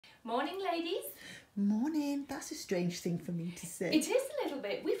Morning, ladies. Morning. That's a strange thing for me to say. It is a little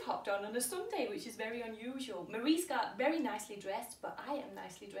bit. We've hopped on a Sunday, which is very unusual. Marie's got very nicely dressed, but I am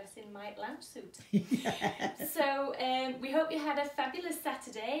nicely dressed in my lounge suit. Yes. So we hope you had a fabulous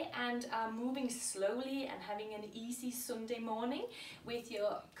Saturday and are moving slowly and having an easy Sunday morning with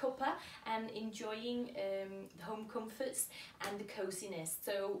your cuppa and enjoying the home comforts and the coziness.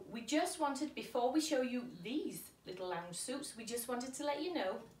 So we just wanted, before we show you these little lounge suits, we just wanted to let you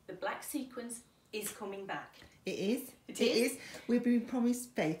know the black sequins is coming back. It is. It is. We've been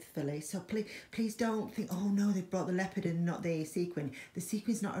promised faithfully, so please don't think, oh no, they've brought the leopard and not the sequin. The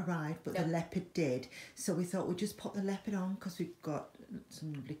sequin's not arrived, but the leopard did. So we thought we'd just pop the leopard on because we've got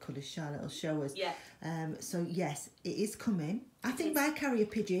some lovely colours Charlotte will show us. Yeah. So yes, it is coming. I think by carrier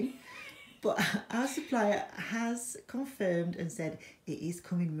pigeon, but our supplier has confirmed and said it is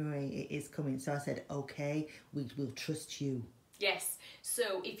coming, Marie. It is coming. So I said, okay, we will trust you. Yes,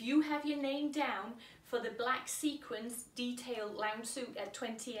 so if you have your name down for the black sequins detailed lounge suit at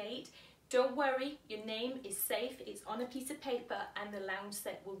 28, don't worry, your name is safe, it's on a piece of paper and the lounge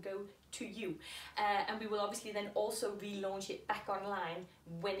set will go to you. And we will obviously then also relaunch it back online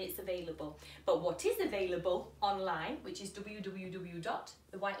when it's available. But what is available online, which is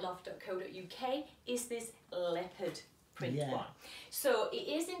www.thewhiteloft.co.uk, is this leopard print one. So it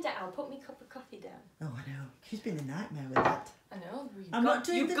is in doubt. I'll put my cup of coffee down. Oh, I know. She's been a nightmare with that. I know.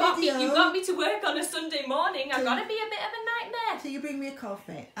 You've got me to work on a Sunday morning. I've got to be a bit of a nightmare. So you bring me a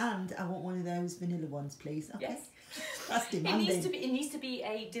coffee, and I want one of those vanilla ones, please. Okay. Yes. That's demanding. It needs to be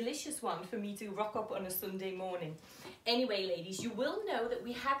a delicious one for me to rock up on a Sunday morning. Anyway, ladies, you will know that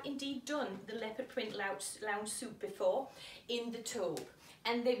we have indeed done the leopard print lounge suit before in the taupe.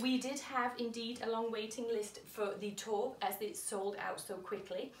 And that we did have indeed a long waiting list for the taupe as it sold out so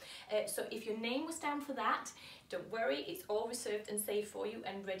quickly. So if your name was down for that, don't worry, it's all reserved and saved for you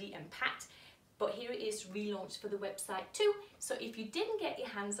and ready and packed. But here it is relaunched for the website too. So if you didn't get your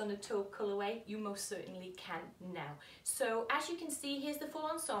hands on a taupe colourway, you most certainly can now. So as you can see, here's the full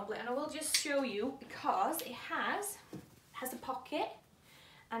ensemble, and I will just show you because it has a pocket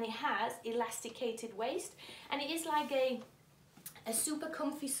and it has elasticated waist, and it is like a super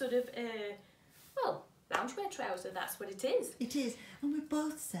comfy sort of, well, loungewear trouser, that's what it is. It is. And we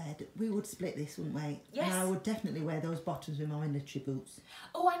both said we would split this, wouldn't we? Yes. And I would definitely wear those bottoms with my military boots.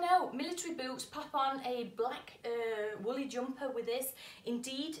 Oh, I know. Military boots, pop on a black woolly jumper with this.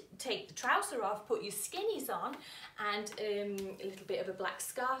 Indeed, take the trouser off, put your skinnies on, and a little bit of a black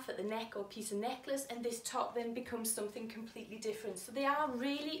scarf at the neck or piece of necklace, and this top then becomes something completely different. So they are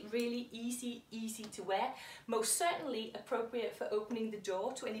really, really easy to wear. Most certainly appropriate for opening the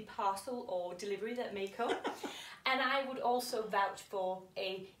door to any parcel or delivery that may come. And I would also vouch for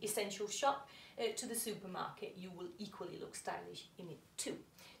a essential shop to the supermarket. You will equally look stylish in it too.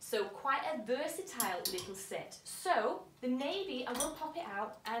 So quite a versatile little set. So the navy, I will pop it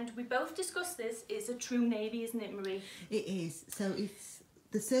out, and we both discussed this, is a true navy, isn't it, Marie? It is. So it's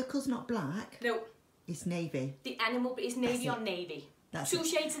the circle's not black. No. It's navy. The animal is navy on navy. That's Two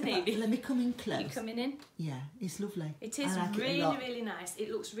shades of navy. Let me come in close. You coming in? Yeah, it's lovely. It is really nice.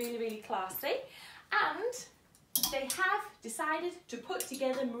 It looks really classy. And they have decided to put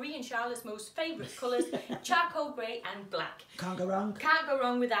together Marie and Charlotte's most favourite colours, charcoal grey and black. Can't go wrong. Can't go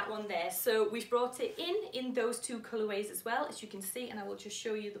wrong with that one there. So we've brought it in those two colourways as well, as you can see, and I will just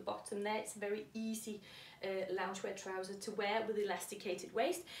show you the bottom there. It's a very easy loungewear trouser to wear with elasticated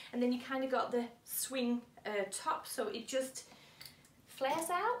waist, and then you kind of got the swing top, so it just flares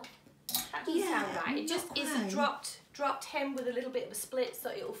out. That doesn't sound right. It just is a dropped hem with a little bit of a split, so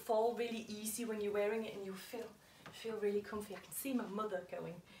it'll fall really easy when you're wearing it, and you'll feel really comfy. I can see my mother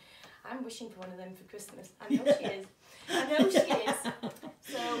going, I'm wishing for one of them for Christmas. I know she is. I know she is.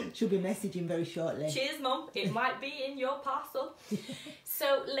 So she'll be messaging very shortly. Cheers, Mum. It might be in your parcel.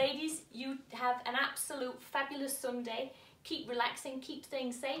 So, ladies, you have an absolute fabulous Sunday. Keep relaxing, keep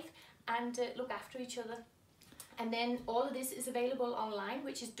staying safe, and look after each other. And then all of this is available online,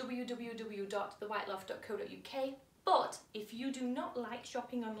 which is www.thewhiteloft.co.uk. But if you do not like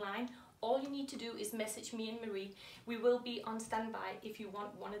shopping online, all you need to do is message me and Marie. We will be on standby if you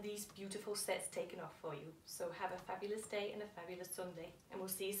want one of these beautiful sets taken off for you. So have a fabulous day and a fabulous Sunday, and we'll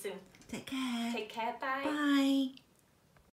see you soon. Take care. Take care. Bye. Bye.